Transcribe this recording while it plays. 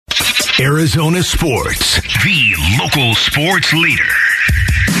Arizona Sports, the local sports leader.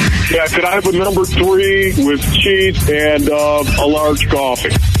 Yeah, could I have a number 3 with cheese and a large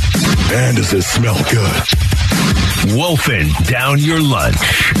coffee? Man, does this smell good. Wolfing down your lunch.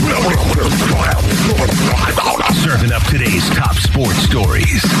 Serving up today's top sports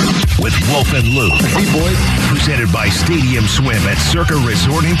stories with Wolf and Luke. Hey, boys. Presented by Stadium Swim at Circa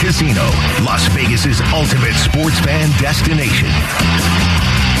Resort and Casino, Las Vegas's ultimate sports fan destination.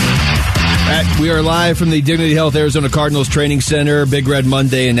 We are live from the Dignity Health Arizona Cardinals Training Center. Big Red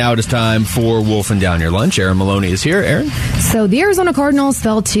Monday, and now it is time for Wolfing Down Your Lunch. Aaron Maloney is here. Aaron? So the Arizona Cardinals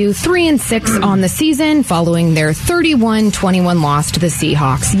fell to 3-6 on the season following their 31-21 loss to the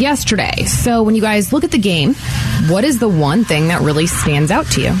Seahawks yesterday. So when you guys look at the game, what is the one thing that really stands out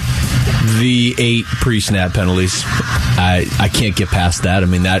to you? The 8 pre-snap penalties. I can't get past that. I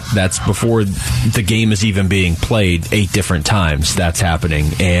mean, that's before the game is even being played 8 different times. That's happening,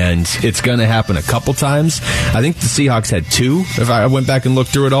 and it's going to happen a couple times. I think the Seahawks had 2. If I went back and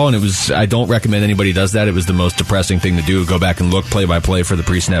looked through it all, and it was, I don't recommend anybody does that. It was the most depressing thing to do, go back and look play by play for the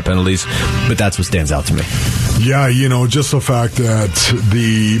pre-snap penalties, but that's what stands out to me. Yeah, just the fact that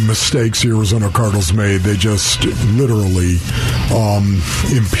the mistakes the Arizona Cardinals made, they just literally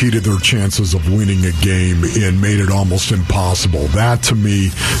impeded their chances of winning a game and made it almost impossible. That, to me,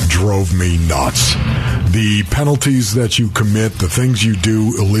 drove me nuts. The penalties that you commit, the things you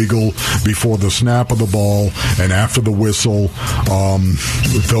do illegal before the snap of the ball and after the whistle,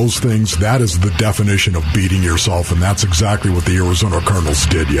 those things, that is the definition of beating yourself, and that's exactly what the Arizona Cardinals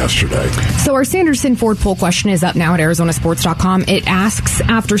did yesterday. So our Sanderson Ford poll question is up now at ArizonaSports.com. It asks,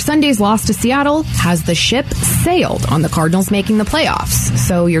 after Sunday's loss to Seattle, has the ship sailed on the Cardinals making the playoffs?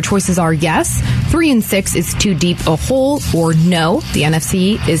 So your choices are yes, 3-6 is too deep a hole, or no, the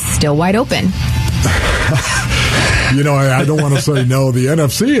NFC is still wide open. I don't want to say no. The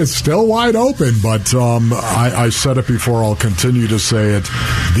NFC is still wide open, but I said it before. I'll continue to say it.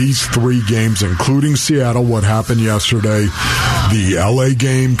 These 3 games, including Seattle, what happened yesterday, the L.A.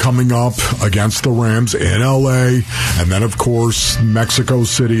 game coming up against the Rams in L.A., and then, of course, Mexico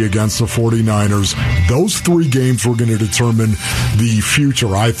City against the 49ers. Those 3 games were going to determine the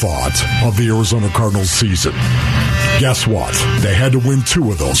future, I thought, of the Arizona Cardinals season. Guess what? They had to win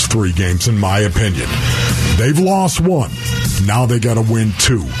 2 of those 3 games, in my opinion. They've lost 1. Now they got to win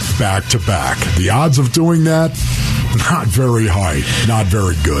 2 back-to-back. The odds of doing that, not very high, not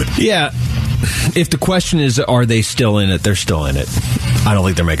very good. Yeah. If the question is, are they still in it? They're still in it. I don't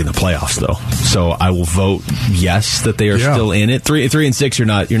think they're making the playoffs, though. So I will vote yes that they are still in it. 3-6,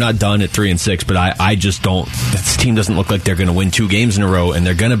 you're not done at 3-6. But I just don't. This team doesn't look like they're going to win 2 games in a row, and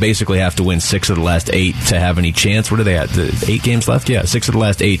they're going to basically have to win 6 of the last 8 to have any chance. What are they at? 8 games left? Yeah, 6 of the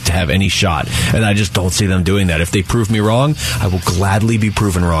last 8 to have any shot. And I just don't see them doing that. If they prove me wrong, I will gladly be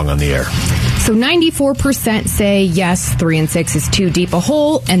proven wrong on the air. So 94% say yes, 3-6 is too deep a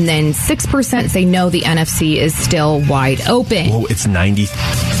hole, and then 6% say no, the NFC is still wide open. Whoa, it's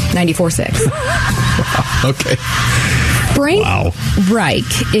 94-6. Okay. Frank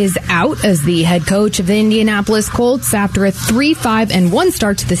Reich is out as the head coach of the Indianapolis Colts after a 3-5-1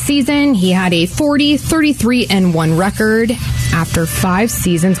 start to the season. He had a 40-33-1 record after 5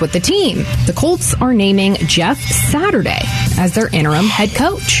 seasons with the team. The Colts are naming Jeff Saturday as their interim head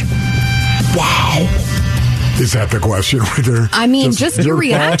coach. Wow. Is that the question right there? I mean, just your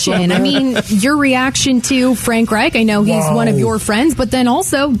reaction. I mean, your reaction to Frank Reich. I know he's one of your friends, but then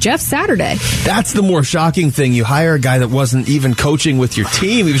also Jeff Saturday. That's the more shocking thing. You hire a guy that wasn't even coaching with your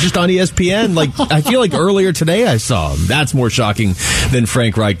team. He was just on ESPN. Like, I feel like earlier today I saw him. That's more shocking than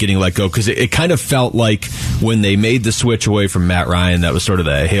Frank Reich getting let go, because it kind of felt like when they made the switch away from Matt Ryan, that was sort of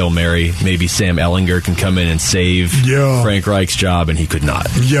the Hail Mary. Maybe Sam Ehlinger can come in and save Frank Reich's job, and he could not.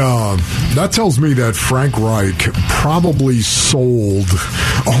 Yeah, that tells me that Frank Reich probably sold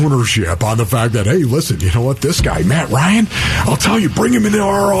ownership on the fact that, hey, listen, you know what, this guy, Matt Ryan, I'll tell you, bring him into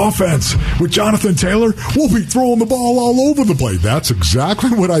our offense. With Jonathan Taylor, we'll be throwing the ball all over the place. That's exactly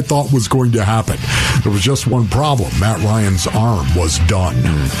what I thought was going to happen. There was just one problem. Matt Ryan's arm was done.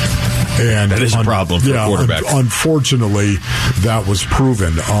 And that is a problem for a quarterback. Unfortunately, that was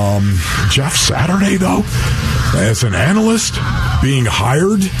proven. Jeff Saturday, though, as an analyst, being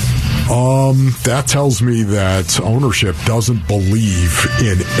hired, that tells me that ownership doesn't believe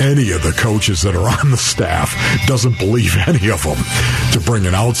in any of the coaches that are on the staff, doesn't believe any of them to bring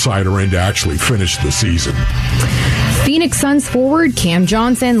an outsider in to actually finish the season. Phoenix Suns forward Cam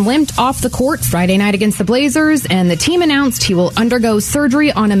Johnson limped off the court Friday night against the Blazers, and the team announced he will undergo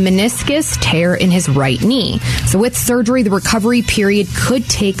surgery on a meniscus tear in his right knee. So with surgery, the recovery period could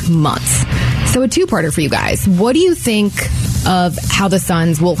take months. So a two-parter for you guys. What do you think of how the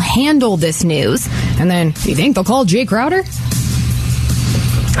Suns will handle this news. And then, do you think they'll call Jay Crowder?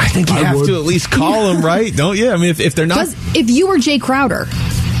 I think you have to at least call him, right? Don't you? I mean, if they're not... If you were Jay Crowder,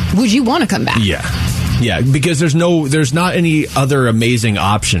 would you want to come back? Yeah, because there's not any other amazing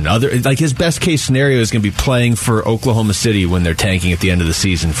option. Like his best case scenario is going to be playing for Oklahoma City when they're tanking at the end of the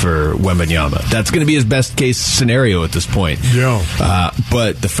season for Wembanyama. That's going to be his best case scenario at this point. Yeah.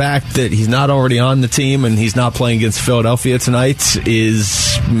 But the fact that he's not already on the team and he's not playing against Philadelphia tonight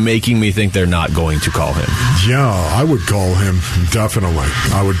is making me think they're not going to call him. Yeah, I would call him, definitely.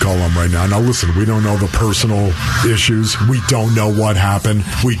 I would call him right now. Now, listen, we don't know the personal issues. We don't know what happened.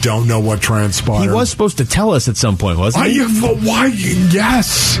 We don't know what transpired. He was supposed to tell us at some point, wasn't he? Why?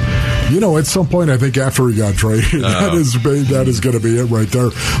 Yes. At some point, I think after he got traded, that is going to be it right there.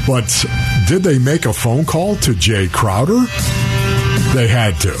 But did they make a phone call to Jay Crowder? They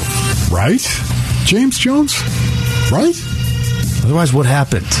had to, right? James Jones, right? Otherwise, what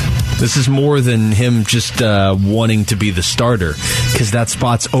happened? This is more than him just wanting to be the starter, because that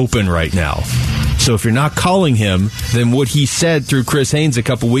spot's open right now. So if you're not calling him, then what he said through Chris Haynes a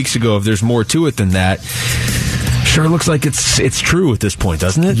couple weeks ago, if there's more to it than that, sure looks like it's true at this point,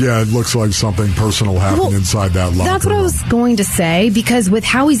 doesn't it? Yeah, it looks like something personal happened inside that locker room. That's what I was going to say, because with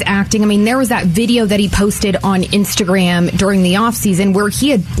how he's acting, I mean, there was that video that he posted on Instagram during the offseason where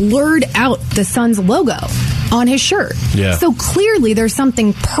he had blurred out the Suns logo on his shirt. Yeah. So clearly there's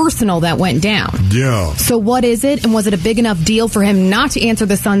something personal that went down. Yeah. So what is it, and was it a big enough deal for him not to answer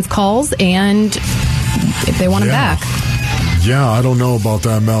the Suns' calls, and if they want him back? Yeah, I don't know about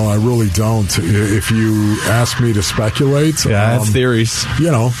that, Mel. I really don't. If you ask me to speculate, I have theories.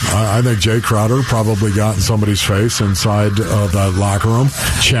 I think Jay Crowder probably got in somebody's face inside that locker room,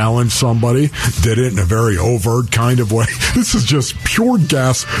 challenged somebody, did it in a very overt kind of way. This is just pure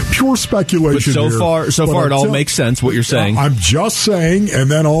guess, pure speculation. But so far, it all makes sense what you're saying. I'm just saying,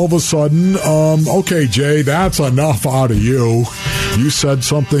 and then all of a sudden, okay, Jay, that's enough out of you. You said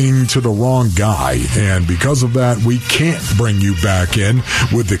something to the wrong guy, and because of that, we can't bring you back in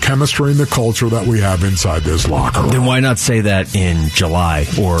with the chemistry and the culture that we have inside this locker room. Then why not say that in July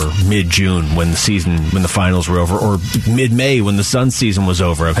or mid-June when the finals were over, or mid-May when the Suns season was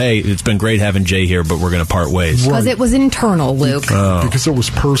over, of, hey, it's been great having Jay here, but we're going to part ways. Because it was internal, Luke. Because it was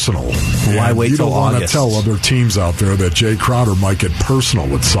personal. Why wait till August? You don't want to tell other teams out there that Jay Crowder might get personal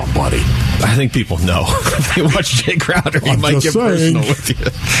with somebody. I think people know. If they watch Jay Crowder, he might get personal with you.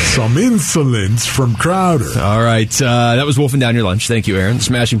 Some insolence from Crowder. All right. That was Wolfing Down Your Lunch. Thank you, Aaron.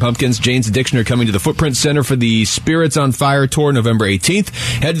 Smashing Pumpkins, Jane's Addiction are coming to the Footprint Center for the Spirits on Fire Tour November 18th.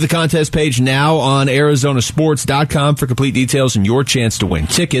 Head to the contest page now on ArizonaSports.com for complete details and your chance to win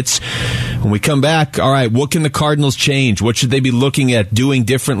tickets. When we come back, all right, what can the Cardinals change? What should they be looking at doing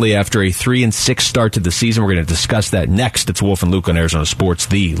differently after a 3-6 start to the season? We're going to discuss that next. It's Wolf and Luke on Arizona Sports,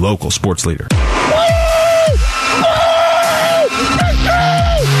 the local sports leader.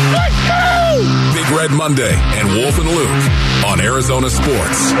 Big Red Monday and Wolf and Luke on Arizona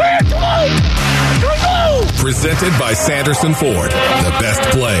Sports. Presented by Sanderson Ford. The best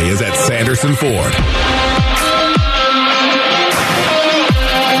play is at Sanderson Ford.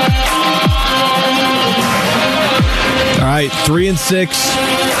 All right, 3-6.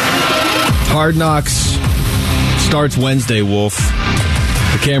 Hard Knocks starts Wednesday, Wolf.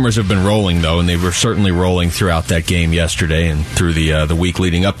 The cameras have been rolling, though, and they were certainly rolling throughout that game yesterday and through the week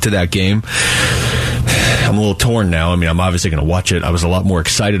leading up to that game. I'm a little torn now. I mean, I'm obviously going to watch it. I was a lot more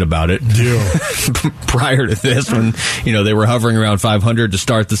excited about it prior to this when, they were hovering around 500 to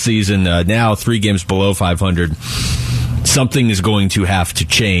start the season. Now, 3 games below 500. Something is going to have to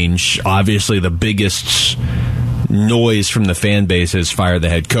change. Obviously, the biggest noise from the fan base is fire the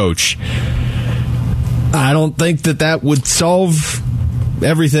head coach. I don't think that would solve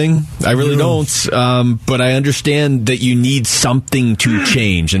everything. I really don't. But I understand that you need something to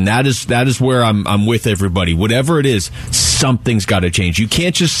change, and that is where I'm with everybody. Whatever it is, something's got to change. You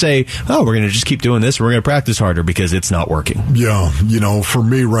can't just say, "Oh, we're going to just keep doing this. We're going to practice harder," because it's not working. Yeah, for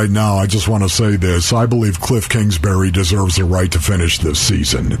me right now, I just want to say this. I believe Cliff Kingsbury deserves the right to finish this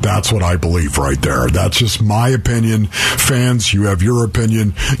season. That's what I believe right there. That's just my opinion. Fans, you have your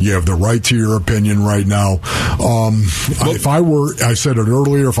opinion. You have the right to your opinion right now. I said it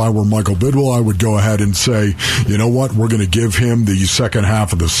earlier, if I were Michael Bidwell, I would go ahead and say, you know what, we're going to give him the second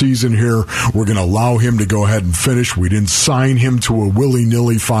half of the season here. We're going to allow him to go ahead and finish. We didn't sign him to a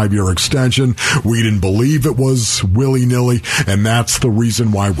willy-nilly 5-year extension. We didn't believe it was willy-nilly, and that's the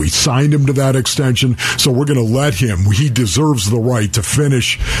reason why we signed him to that extension. So we're going to let him. He deserves the right to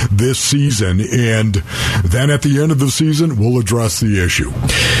finish this season, and then at the end of the season, we'll address the issue.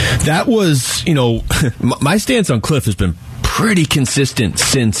 That was, my stance on Cliff has been pretty consistent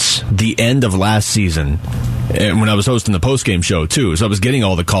since the end of last season. And when I was hosting the postgame show, too. So I was getting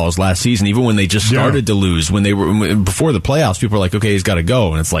all the calls last season, even when they just started to lose. When they were before the playoffs, people were like, okay, he's got to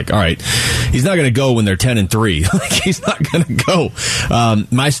go. And it's like, all right, he's not going to go when they're 10-3. Like, he's not going to go.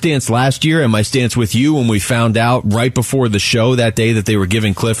 My stance last year and my stance with you when we found out right before the show that day that they were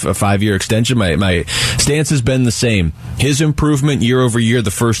giving Cliff a 5-year extension, my stance has been the same. His improvement year over year,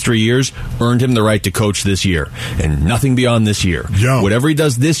 the first 3 years, earned him the right to coach this year. And nothing beyond this year. Yeah. Whatever he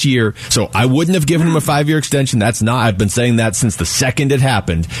does this year, so I wouldn't have given him a 5-year extension. That's not, I've been saying that since the second it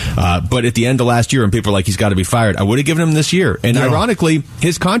happened. But at the end of last year, when people are like, he's got to be fired, I would have given him this year. And ironically,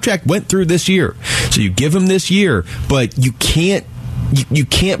 his contract went through this year. So you give him this year, but you can't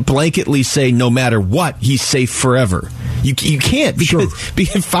blanketly say no matter what, he's safe forever. You can't,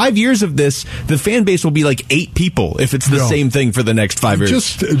 because 5 years of this, the fan base will be like 8 people if it's the same thing for the next 5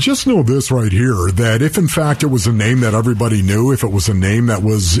 years. Just know this right here, that if in fact it was a name that everybody knew, if it was a name that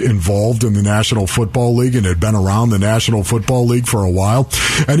was involved in the National Football League and had been around the National Football League for a while,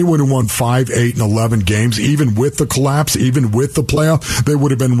 anyone who won 5, 8, and 11 games, even with the collapse, even with the playoff, they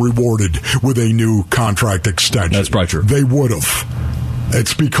would have been rewarded with a new contract extension. That's probably true. They would have.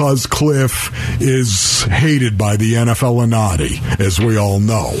 It's because Cliff is hated by the NFL-Illuminati, as we all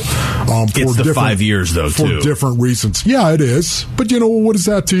know. It's the 5 years, though, for too. For different reasons. Yeah, it is. But, what is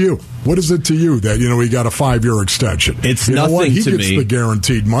that to you? What is it to you that, he got a 5-year extension? It's nothing to me. He gets the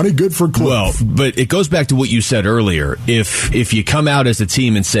guaranteed money. Good for Cliff. Well, but it goes back to what you said earlier. If you come out as a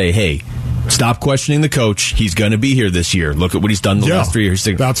team and say, hey, stop questioning the coach. He's going to be here this year. Look at what he's done the last 3 years.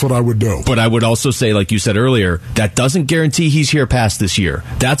 That's what I would do. But I would also say, like you said earlier, that doesn't guarantee he's here past this year.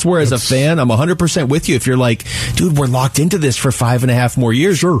 That's where, as a fan, I'm 100% with you. If you're like, dude, we're locked into this for 5.5 more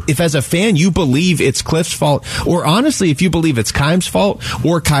years. Sure. If as a fan you believe it's Cliff's fault, or honestly, if you believe it's Keim's fault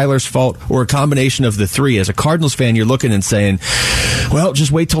or Kyler's fault or a combination of the three, as a Cardinals fan, you're looking and saying, well,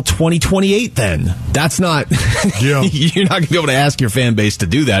 just wait till 2028 then. That's not, you're not going to be able to ask your fan base to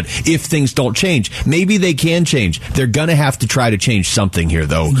do that if things don't change. Maybe they can change. They're going to have to try to change something here,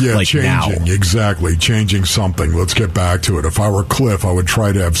 though. Yeah, like changing. Now. Exactly. Changing something. Let's get back to it. If I were Cliff, I would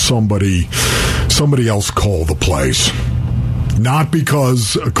try to have somebody else call the plays. Not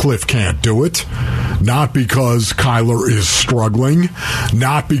because Cliff can't do it, not because Kyler is struggling,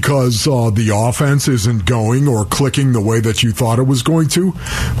 not because the offense isn't going or clicking the way that you thought it was going to,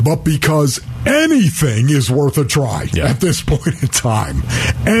 but because anything is worth a try at this point in time.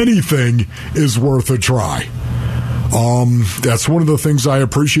 Anything is worth a try. That's one of the things I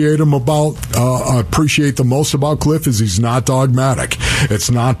appreciate the most about Cliff is he's not dogmatic.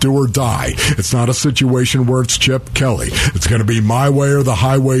 It's not do or die. It's not a situation where it's Chip Kelly. It's going to be my way or the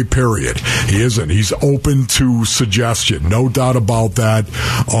highway, period. He isn't. He's open to suggestion. No doubt about that.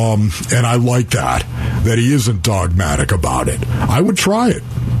 And I like that he isn't dogmatic about it. I would try it.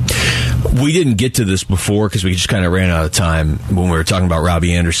 We didn't get to this before because we just kind of ran out of time when we were talking about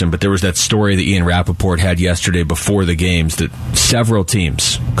Robbie Anderson, but there was that story that Ian Rappaport had yesterday before the games that several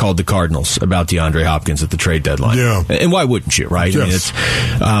teams called the Cardinals about DeAndre Hopkins at the trade deadline. Yeah. And why wouldn't you, right? Yes.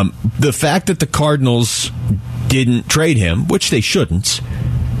 I mean, it's the fact that the Cardinals didn't trade him, which they shouldn't,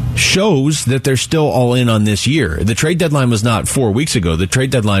 shows that they're still all in on this year. The trade deadline was not 4 weeks ago. The trade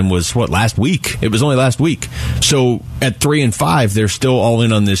deadline was, last week? It was only last week. So at 3-5, they're still all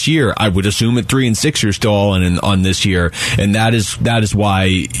in on this year. I would assume at 3-6, you're still all in on this year. And that is why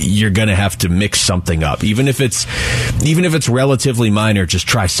you're going to have to mix something up. Even if it's relatively minor, just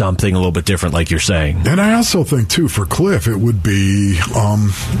try something a little bit different, like you're saying. And I also think, too, for Cliff, it would be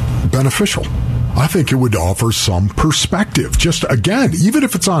beneficial. I think it would offer some perspective. Just, again, even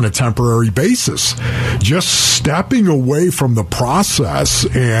if it's on a temporary basis, just stepping away from the process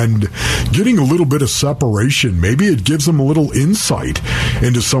and getting a little bit of separation. Maybe it gives them a little insight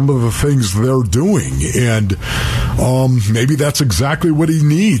into some of the things they're doing. And maybe that's exactly what he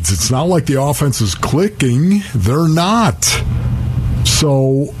needs. It's not like the offense is clicking. They're not.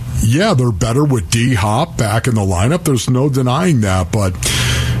 So, yeah, they're better with D-Hop back in the lineup. There's no denying that, but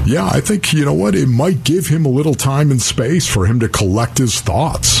yeah, I think, you know what, it might give him a little time and space for him to collect his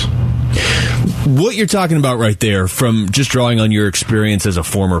thoughts. What you're talking about right there, from just drawing on your experience as a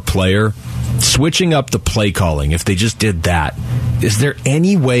former player, switching up the play calling, if they just did that, is there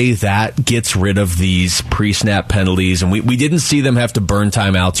any way that gets rid of these pre-snap penalties? And we didn't see them have to burn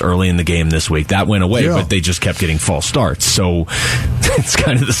timeouts early in the game this week. That went away, but they just kept getting false starts. So it's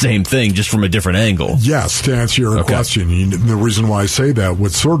kind of the same thing, just from a different angle. Yes, to answer your question, the reason why I say that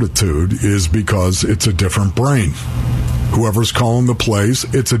with certitude is because it's a different brain. Whoever's calling the plays,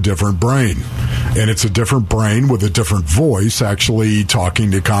 it's a different brain. And it's a different brain with a different voice actually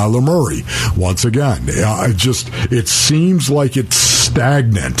talking to Kyler Murray. Once again, it seems like it's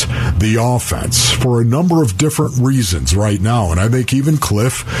stagnant, the offense, for a number of different reasons right now. And I think even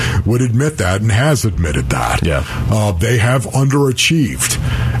Cliff would admit that and has admitted that. Yeah. They have underachieved.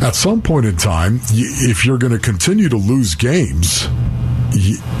 At some point in time, if you're going to continue to lose games,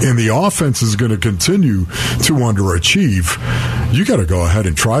 and the offense is going to continue to underachieve, you got to go ahead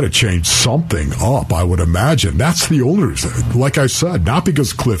and try to change something up, I would imagine. That's the only reason. Like I said, not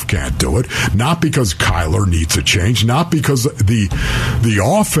because Cliff can't do it, not because Kyler needs a change, not because the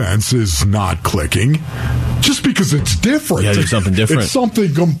offense is not clicking, just because it's different. Yeah, there's something different. It's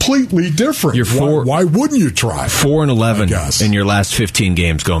something completely different. Why wouldn't you try? 4-11 in your last 15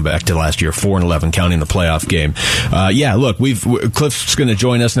 games going back to last year. 4-11 counting the playoff game. Look, Cliff's going to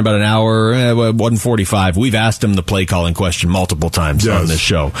join us in about an hour, 1:45. We've asked him the play calling question multiple times on this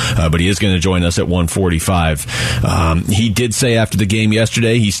show, but he is going to join us at 1:45. He did say after the game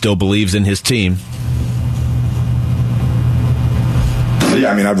yesterday he still believes in his team. Yeah,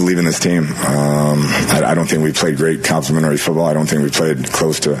 I mean, I believe in this team. I don't think we played great complimentary football. I don't think we played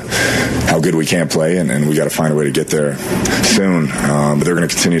close to how good we can play, and we got to find a way to get there soon. But they're going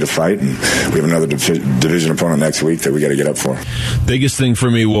to continue to fight, and we have another division opponent next week that we got to get up for. Biggest thing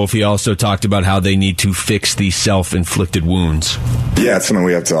for me, Wolf, he also talked about how they need to fix these self-inflicted wounds. Yeah, it's something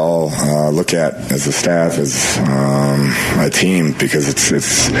we have to all look at as a staff, as a team, because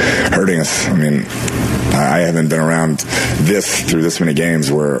it's hurting us. I mean, I haven't been around through this many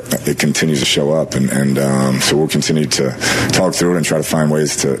games where it continues to show up, and so we'll continue to talk through it and try to find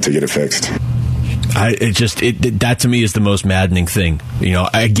ways to get it fixed. That to me is the most maddening thing. You know,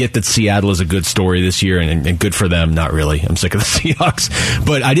 I get that Seattle is a good story this year, and good for them. Not really. I'm sick of the Seahawks.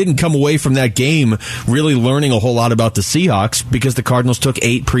 But I didn't come away from that game really learning a whole lot about the Seahawks because the Cardinals took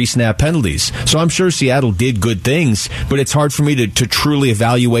 8 pre-snap penalties. So I'm sure Seattle did good things, but it's hard for me to truly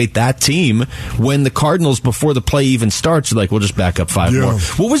evaluate that team when the Cardinals, before the play even starts, are like, we'll just back up 5 more.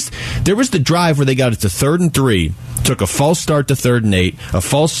 There was the drive where they got it to 3rd and 3, took a false start to 3rd and 8, a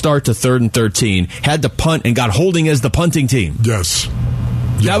false start to 3rd and 13, had to punt and got holding as the punting team. Yes.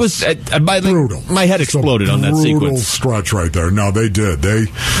 That was brutal. My head exploded on that sequence. Brutal stretch right there. No, they did. They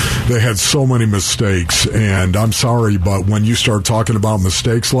had so many mistakes, and I'm sorry, but when you start talking about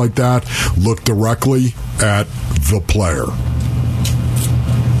mistakes like that, look directly at the player.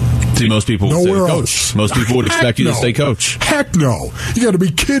 See, most people would say coach. Most people would expect you to say coach. Heck no. You got to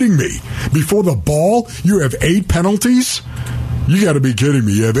be kidding me. Before the ball, you have 8 penalties? You got to be kidding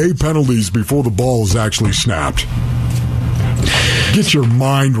me. You have 8 penalties before the ball is actually snapped. Get your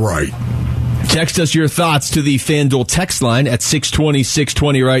mind right. Text us your thoughts to the FanDuel text line at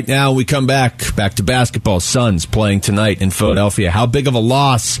 620-620 right now. We come back to basketball. Suns playing tonight in Philadelphia. How big of a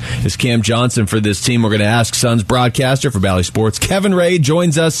loss is Cam Johnson for this team? We're going to ask Suns broadcaster for Bally Sports, Kevin Ray,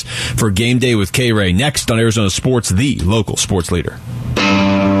 joins us for Game Day with K-Ray next on Arizona Sports, the local sports leader.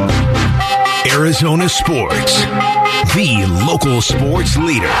 Arizona Sports, the local sports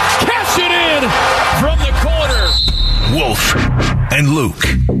leader. Cash it in from the corner. Wolf and Luke.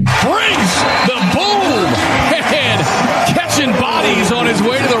 Brings the boom and catching bodies on his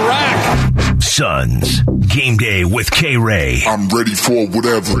way to the rack. Suns, Game Day with K-Ray. I'm ready for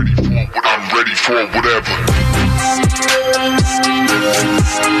whatever. I'm ready for whatever.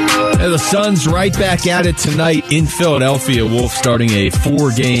 And the Suns right back at it tonight in Philadelphia. Wolf starting a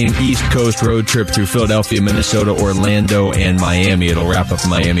 4-game East Coast road trip through Philadelphia, Minnesota, Orlando, and Miami. It'll wrap up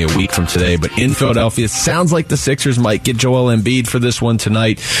Miami a week from today. But in Philadelphia, it sounds like the Sixers might get Joel Embiid for this one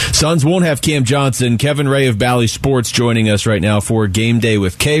tonight. Suns won't have Cam Johnson. Kevin Ray of Bally Sports joining us right now for Game Day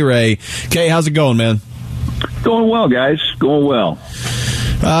with K-Ray. K, how's it going, man? Going well, guys. Going well.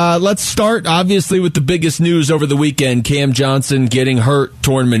 Let's start, obviously, with the biggest news over the weekend. Cam Johnson getting hurt,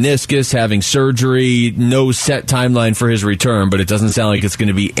 torn meniscus, having surgery, no set timeline for his return, but it doesn't sound like it's going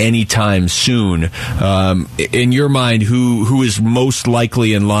to be anytime soon. In your mind, who is most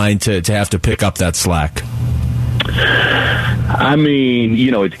likely in line to have to pick up that slack? I mean,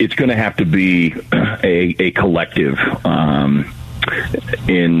 it's going to have to be a collective.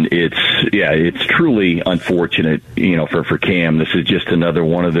 And it's truly unfortunate, for Cam. This is just another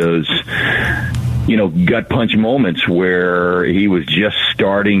one of those gut punch moments where he was just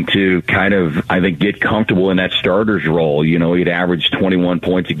starting to kind of, I think, get comfortable in that starter's role. He'd averaged 21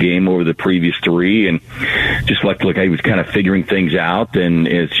 points a game over the previous 3, and just like he was kind of figuring things out. And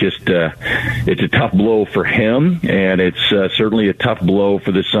it's just, it's a tough blow for him, and it's certainly a tough blow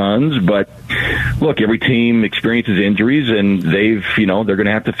for the Suns. But look, every team experiences injuries, and they're going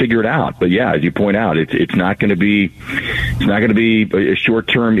to have to figure it out. But yeah, as you point out, it's not going to be a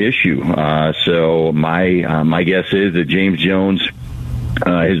short-term issue. So my guess is that James Jones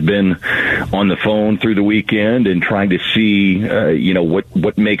has been on the phone through the weekend and trying to see,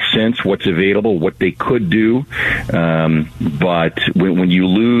 what makes sense, what's available, what they could do. But when you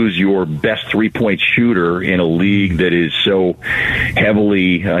lose your best 3-point shooter in a league that is so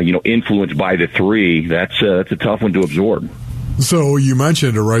heavily, influenced by the 3, that's a tough one to absorb. So you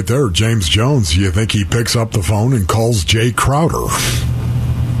mentioned it right there, James Jones. You think he picks up the phone and calls Jay Crowder?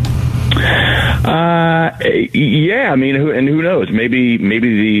 Yeah, I mean, who knows? Maybe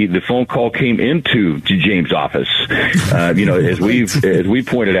the phone call came into James' office. As we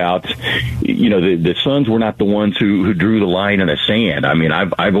pointed out, the Suns were not the ones who drew the line in the sand. I mean,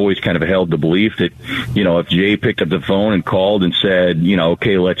 I've always kind of held the belief that, if Jay picked up the phone and called and said,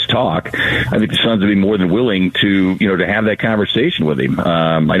 okay, let's talk, I think the Suns would be more than willing to have that conversation with him.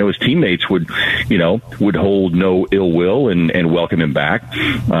 I know his teammates would hold no ill will and welcome him back.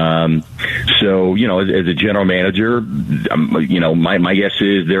 So, as a general manager, my guess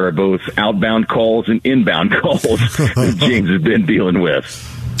is there are both outbound calls and inbound calls that James has been dealing with.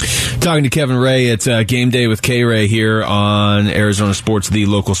 Talking to Kevin Ray, it's Game Day with K-Ray here on Arizona Sports, the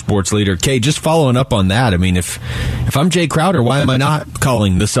local sports leader. Kay, just following up on that, I mean, if I'm Jay Crowder, why am I not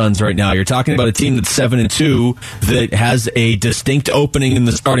calling the Suns right now? You're talking about a team that's 7-2 that has a distinct opening in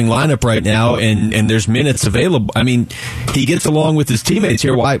the starting lineup right now, and there's minutes available. I mean, he gets along with his teammates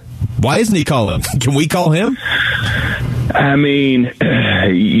here. Why isn't he calling? Can we call him? I mean,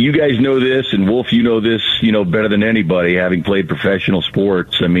 you guys know this, and Wolf, you know this, better than anybody, having played professional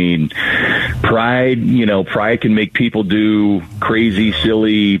sports. I mean, pride can make people do crazy,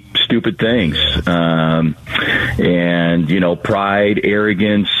 silly, stupid things. Pride,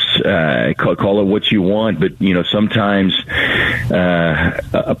 arrogance, call it what you want, but, sometimes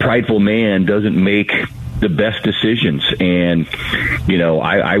a prideful man doesn't make the best decisions. And,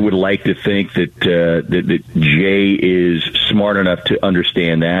 I would like to think that Jay is smart enough to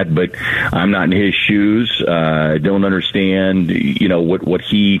understand that, but I'm not in his shoes. I don't understand, what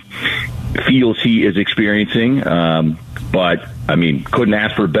he feels he is experiencing. But I mean, couldn't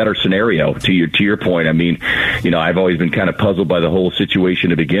ask for a better scenario. To your point, I mean, I've always been kind of puzzled by the whole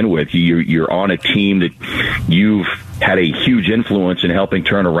situation to begin with. You're on a team that you've had a huge influence in helping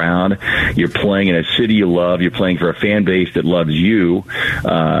turn around. You're playing in a city you love. You're playing for a fan base that loves you.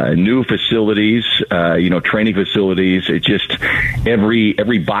 New facilities, training facilities. It just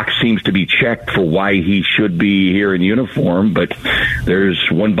every box seems to be checked for why he should be here in uniform. But there's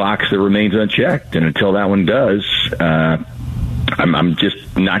one box that remains unchecked, and until that one does, I'm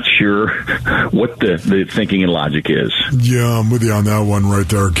just not sure what the thinking and logic is. Yeah, I'm with you on that one right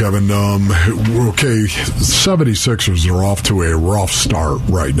there, Kevin. Okay, 76ers are off to a rough start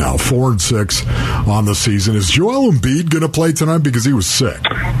right now. 4-6 on the season. Is Joel Embiid going to play tonight because he was sick?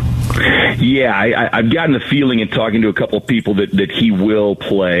 Yeah, I've gotten the feeling in talking to a couple of people that he will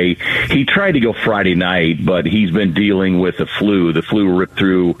play. He tried to go Friday night, but he's been dealing with the flu. The flu ripped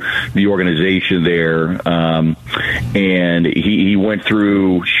through the organization there, and he went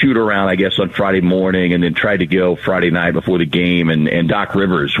through shoot-around, I guess, on Friday morning, and then tried to go Friday night before the game, and Doc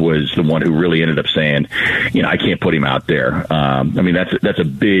Rivers was the one who really ended up saying, I can't put him out there. I mean, that is a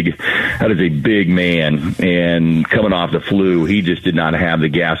big man, and coming off the flu, he just did not have the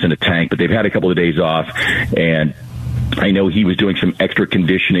gas in the tank, but they've had a couple of days off, and I know he was doing some extra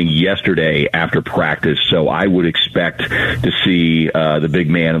conditioning yesterday after practice, so I would expect to see the big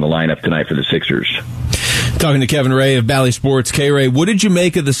man in the lineup tonight for the Sixers. Talking to Kevin Ray of Bally Sports. K-Ray, what did you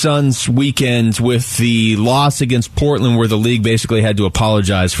make of the Suns' weekend with the loss against Portland, where the league basically had to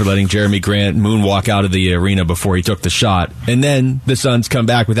apologize for letting Jeremy Grant moonwalk out of the arena before he took the shot? And then the Suns come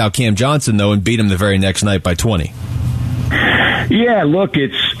back without Cam Johnson, though, and beat him the very next night by 20. Yeah, look,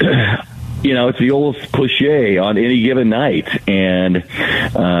 it's it's the old cliche on any given night, and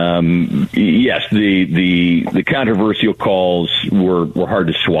yes, the controversial calls were hard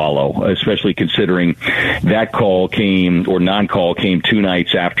to swallow, especially considering that call came, or non-call came, 2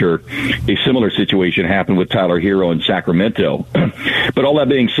 nights after a similar situation happened with Tyler Hero in Sacramento. But all that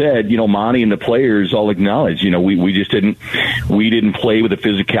being said, Monty and the players all acknowledge, we just didn't play with the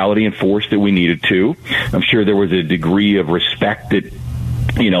physicality and force that we needed to. I'm sure there was a degree of respect that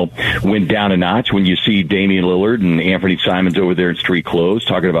went down a notch when you see Damian Lillard and Anthony Simons over there in street clothes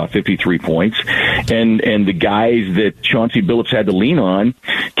talking about 53 points, and the guys that Chauncey Billups had to lean on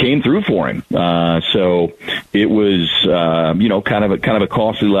came through for him. So it was kind of a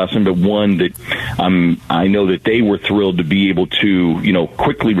costly lesson, but one that I know that they were thrilled to be able to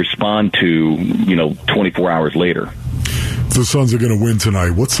quickly respond to 24 hours later. If the Suns are going to win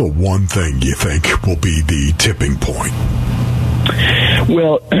tonight, what's the one thing you think will be the tipping point?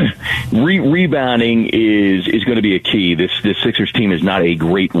 Well, rebounding is going to be a key. This Sixers team is not a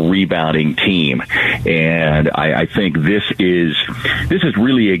great rebounding team, and I think this is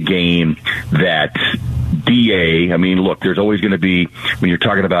really a game that DA, I mean, look, there's always going to be, when you're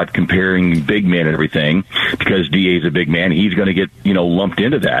talking about comparing big men and everything, because DA is a big man, he's going to get, lumped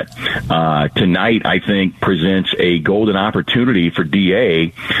into that. Tonight, I think, presents a golden opportunity for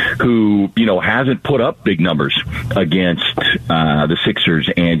DA, who, hasn't put up big numbers against the Sixers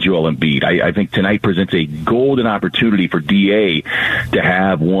and Joel Embiid. I think tonight presents a golden opportunity for DA to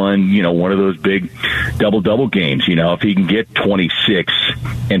have one of those big double-double games, if he can get 26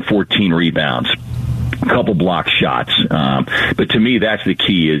 and 14 rebounds. Couple block shots. But to me, that's the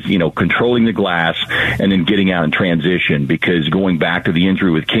key is, controlling the glass and then getting out in transition, because going back to the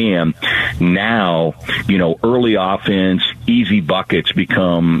injury with Cam, now, early offense, easy buckets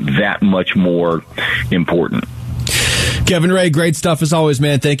become that much more important. Kevin Ray, great stuff as always,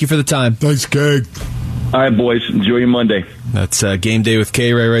 man. Thank you for the time. Thanks, Keg. All right, boys. Enjoy your Monday. That's Game Day with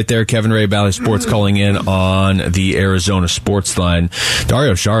K-Ray right there. Kevin Ray, Bally Sports, calling in on the Arizona Sports Line.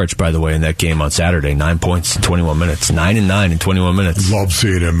 Dario Saric, by the way, in that game on Saturday, 9 points in 21 minutes. 9 and 9 in 21 minutes. Love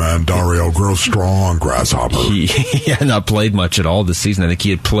seeing him, man. Dario, grow strong, grasshopper. He had not played much at all this season. I think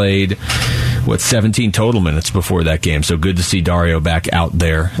he had played, 17 total minutes before that game. So good to see Dario back out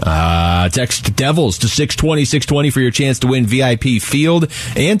there. Text Devils to 620 for your chance to win VIP field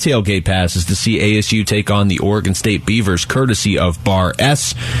and tailgate passes to see ASU take on the Oregon State Beavers, courtesy of Bar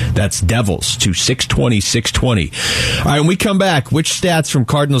S. That's Devils to 620. All right, when we come back, which stats from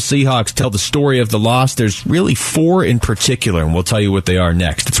Cardinals Seahawks tell the story of the loss? There's really 4 in particular, and we'll tell you what they are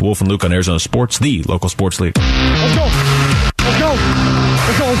next. It's Wolf and Luke on Arizona Sports, the local sports league. Let's go.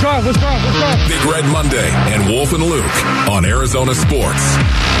 Let's drive. Big Red Monday and Wolf and Luke on Arizona Sports.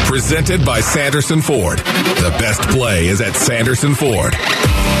 Presented by Sanderson Ford. The best play is at Sanderson Ford.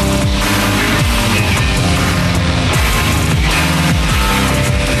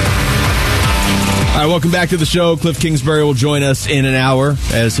 All right, welcome back to the show. Cliff Kingsbury will join us in an hour,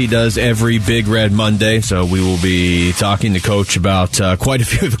 as he does every Big Red Monday. So we will be talking to Coach about quite a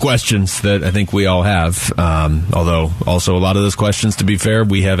few of the questions that I think we all have. Although, also a lot of those questions, to be fair,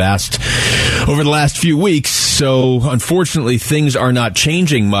 we have asked over the last few weeks. So, unfortunately, things are not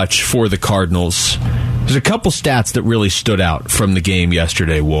changing much for the Cardinals. There's a couple stats that really stood out from the game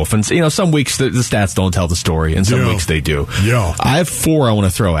yesterday, Wolf. And, some weeks the stats don't tell the story, and some weeks they do. Yeah. I have 4 I want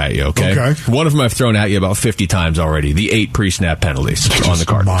to throw at you, okay? One of them I've thrown at you about 50 times already, the 8 pre-snap penalties on the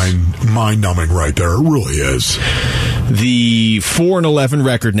Cardinals. Mind-numbing right there. It really is. The 4-11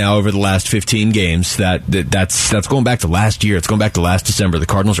 record now over the last 15 games, that's going back to last year. It's going back to last December. The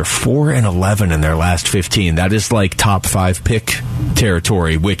Cardinals are 4-11 in their last 15. That is like top 5 pick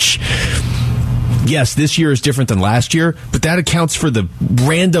territory, which... Yes, this year is different than last year, but that accounts for the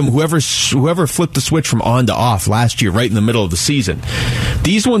random whoever flipped the switch from on to off last year, right in the middle of the season.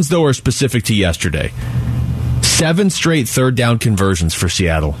 These ones, though, are specific to yesterday. 7 straight third down conversions for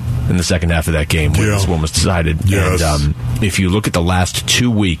Seattle in the second half of that game when this one was decided. Yes. And if you look at the last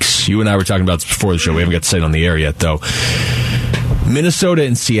 2 weeks, you and I were talking about this before the show. We haven't got to say it on the air yet, though. Minnesota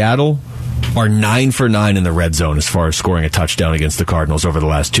and Seattle are 9 for 9 in the red zone as far as scoring a touchdown against the Cardinals over the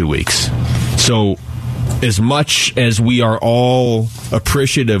last 2 weeks. So, as much as we are all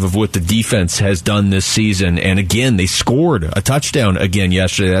appreciative of what the defense has done this season, and again, they scored a touchdown again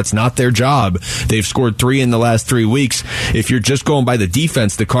yesterday. That's not their job. They've scored 3 in the last 3 weeks. If you're just going by the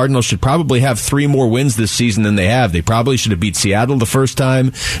defense, the Cardinals should probably have 3 more wins this season than they have. They probably should have beat Seattle the first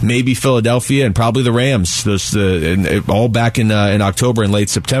time, maybe Philadelphia, and probably the Rams. All back in October and late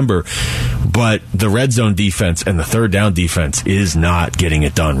September. But the red zone defense and the third down defense is not getting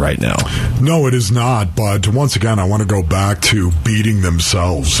it done right now. No, it is not. But once again, I want to go back to beating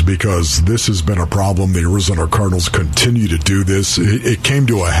themselves, because this has been a problem. The Arizona Cardinals continue to do this. It came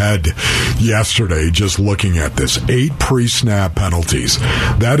to a head yesterday just looking at this. 8 pre-snap penalties.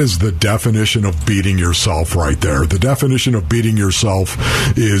 That is the definition of beating yourself right there. The definition of beating yourself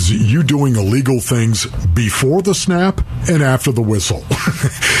is you doing illegal things before the snap and after the whistle.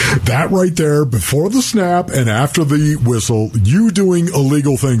 that right there, before the snap and after the whistle, you doing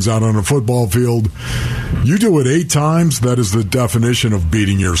illegal things out on a football field, you do it 8 times, that is the definition of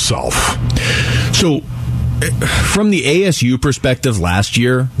beating yourself. So, from the ASU perspective last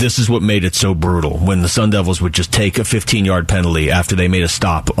year, this is what made it so brutal when the Sun Devils would just take a 15-yard penalty after they made a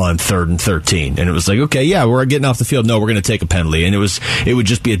stop on 3rd and 13. And it was like, okay, yeah, we're getting off the field. No, we're going to take a penalty. And it would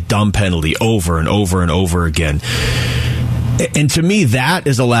just be a dumb penalty over and over and over again. And to me, that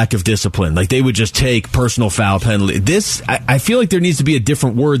is a lack of discipline. Like, they would just take personal foul penalty. This, I feel like there needs to be a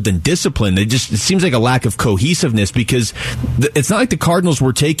different word than discipline. It seems like a lack of cohesiveness, because it's not like the Cardinals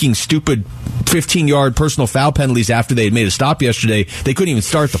were taking stupid 15-yard personal foul penalties after they had made a stop yesterday. They couldn't even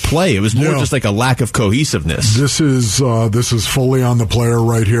start the play. It was more just like a lack of cohesiveness. This is fully on the player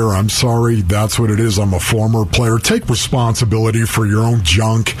right here. I'm sorry. That's what it is. I'm a former player. Take responsibility for your own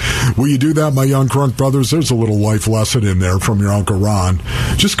junk. Will you do that, my young crunk brothers? There's a little life lesson in there from your Uncle Ron.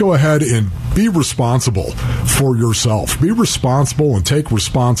 Just go ahead and be responsible for yourself. Be responsible and take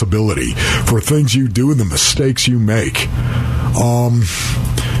responsibility for things you do and the mistakes you make.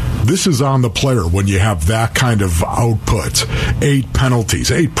 This is on the player when you have that kind of output. 8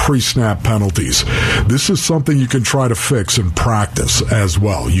 penalties, 8 pre-snap penalties. This is something you can try to fix in practice as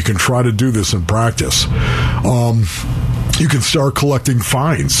well. You can try to do this in practice. You can start collecting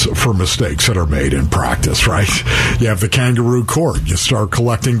fines for mistakes that are made in practice, right? You have the kangaroo court. You start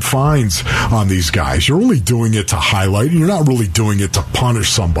collecting fines on these guys. You're only doing it to highlight, and you're not really doing it to punish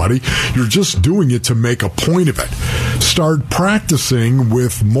somebody. You're just doing it to make a point of it. Start practicing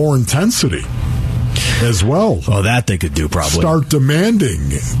with more intensity as well. Oh, that they could do probably. Start demanding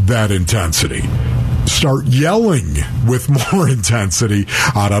that intensity. Start yelling with more intensity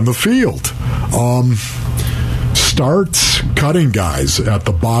out on the field. Start cutting guys at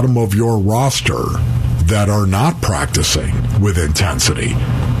the bottom of your roster that are not practicing with intensity.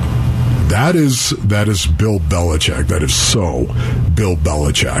 That is Bill Belichick. That is so Bill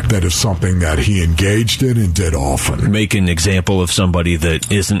Belichick. That is something that he engaged in and did often. Make an example of somebody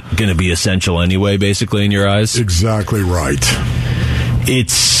that isn't going to be essential anyway, basically, in your eyes? Exactly right.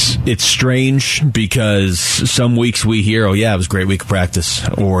 It's strange because some weeks we hear, oh yeah, it was a great week of practice,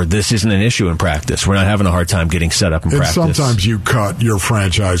 or this isn't an issue in practice. We're not having a hard time getting set up in practice. And sometimes you cut your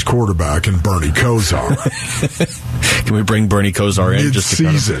franchise quarterback in Bernie Kosar. Can we bring Bernie Kosar in just to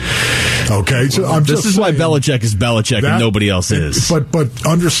mid-season? Okay, so this is why Belichick is Belichick and nobody else is. But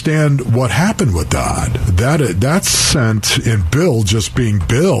understand what happened with that. That sent in Bill just being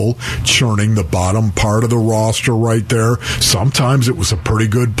Bill, churning the bottom part of the roster right there. Sometimes it was a pretty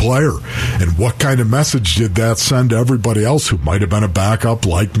good player. And what kind of message did that send to everybody else who might have been a backup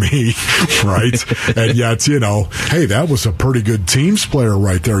like me, right? And yet, hey, that was a pretty good teams player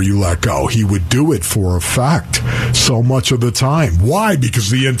right there you let go. He would do it for effect so much of the time. Why? Because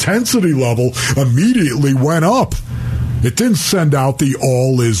the intensity level immediately went up. It didn't send out the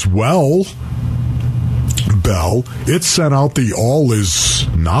all is well bell. It sent out the all is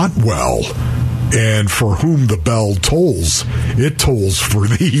not well. And for whom the bell tolls, it tolls for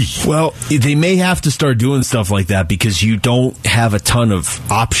thee. Well, they may have to start doing stuff like that because you don't have a ton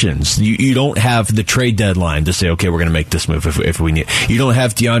of options. You don't have the trade deadline to say, okay, we're going to make this move if we need. You don't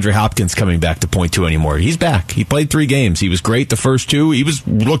have DeAndre Hopkins coming back to point to anymore. He's back. He played 3 games. He was great the first 2. He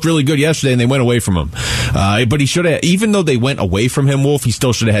looked really good yesterday, and they went away from him. But he should have, even though they went away from him, Wolf, he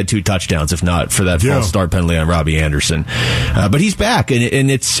still should have had 2 touchdowns if not for that false start penalty on Robbie Anderson. But he's back,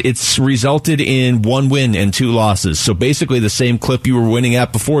 and it's resulted in 1 win and 2 losses. So basically the same clip you were winning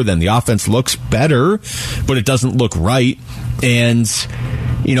at before then. The offense looks better, but it doesn't look right. And,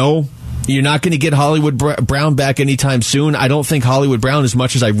 you're not going to get Hollywood Brown back anytime soon. I don't think Hollywood Brown, as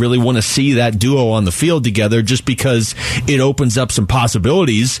much as I really want to see that duo on the field together, just because it opens up some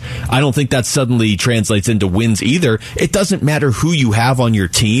possibilities, I don't think that suddenly translates into wins either. It doesn't matter who you have on your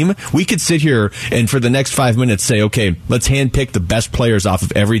team. We could sit here and for the next 5 minutes say, okay, let's handpick the best players off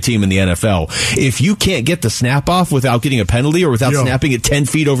of every team in the NFL. If you can't get the snap off without getting a penalty or without snapping it 10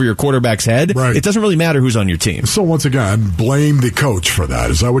 feet over your quarterback's head, it doesn't really matter who's on your team. So once again, blame the coach for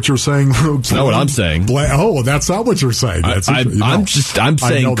that. Is that what you're saying? That's not what I'm saying. That's not what you're saying. I'm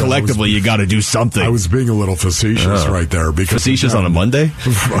saying collectively you got to do something. I was being a little facetious right there. Because facetious on a Monday?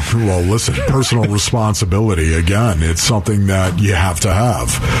 Well, listen, personal responsibility, again, it's something that you have to have.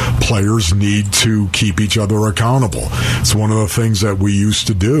 Players need to keep each other accountable. It's one of the things that we used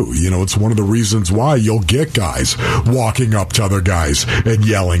to do. It's one of the reasons why you'll get guys walking up to other guys and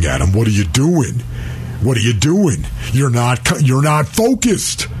yelling at them. What are you doing? What are you doing? You're not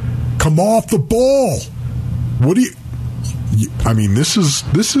focused. Come off the ball. I mean, this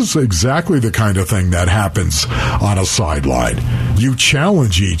is exactly the kind of thing that happens on a sideline. You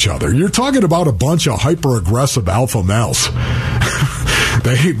challenge each other. You're talking about a bunch of hyper-aggressive alpha males.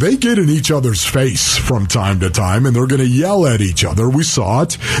 They get in each other's face from time to time, and they're going to yell at each other. We saw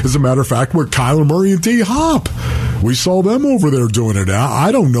it, as a matter of fact, with Kyler Murray and D-Hop. We saw them over there doing it.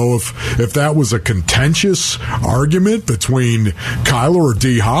 I don't know if that was a contentious argument between Kyler or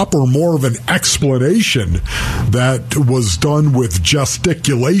D-Hop or more of an explanation that was done with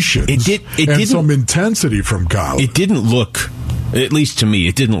gesticulations and some intensity from Kyler. It didn't look, at least to me,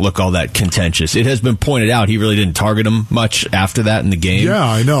 it didn't look all that contentious. It has been pointed out he really didn't target him much after that in the game. Yeah,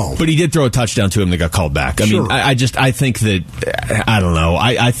 I know. But he did throw a touchdown to him that got called back. I mean, I think that, I don't know.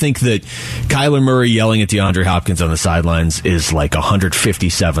 I think that Kyler Murray yelling at DeAndre Hopkins on the sidelines is like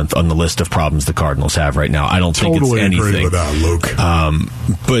 157th on the list of problems the Cardinals have right now. I don't think it's anything. Totally agree with that,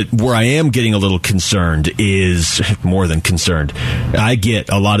 Luke. But where I am getting a little concerned is, more than concerned, I get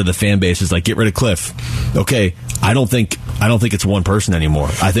a lot of the fan base is like, get rid of Cliff. Okay, I don't think it's one person anymore.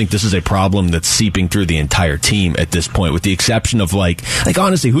 I think this is a problem that's seeping through the entire team at this point, with the exception of like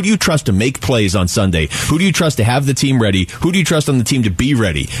honestly, who do you trust to make plays on Sunday? Who do you trust to have the team ready? Who do you trust on the team to be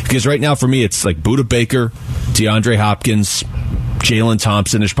ready? Because right now for me, it's like Budda Baker, DeAndre Hopkins, Jalen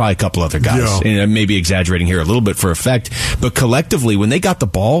Thompson. There's probably a couple other guys, and I'm maybe exaggerating here a little bit for effect, but collectively, when they got the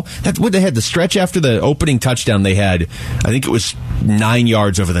ball, that's what they had. The stretch after the opening touchdown, they had, I think it was 9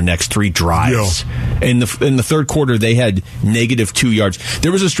 yards over the next 3 drives. In the third quarter, they had -2 yards.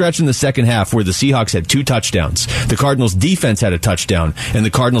 There was a stretch in the second half where the Seahawks had 2 touchdowns. The Cardinals defense had a touchdown, and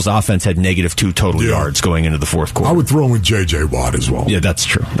the Cardinals offense had -2 total yards going into the fourth quarter. I would throw in J.J. Watt as well. Yeah, that's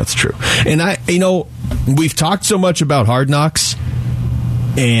true. That's true. And we've talked so much about Hard Knocks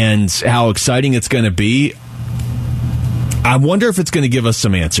and how exciting it's going to be. I wonder if it's going to give us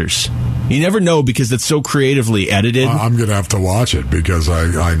some answers. You never know because it's so creatively edited. I'm going to have to watch it because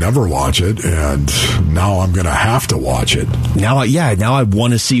I never watch it, and now I'm going to have to watch it. Now I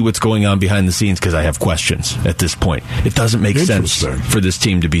want to see what's going on behind the scenes because I have questions at this point. It doesn't make sense for this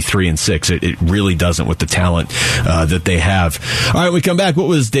team to be 3-6. It really doesn't with the talent that they have. All right, we come back. What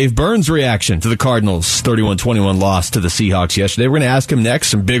was Dave Burns' reaction to the Cardinals' 31-21 loss to the Seahawks yesterday? We're going to ask him next.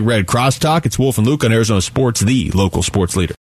 Some Big Red crosstalk. It's Wolf and Luke on Arizona Sports, the local sports leader.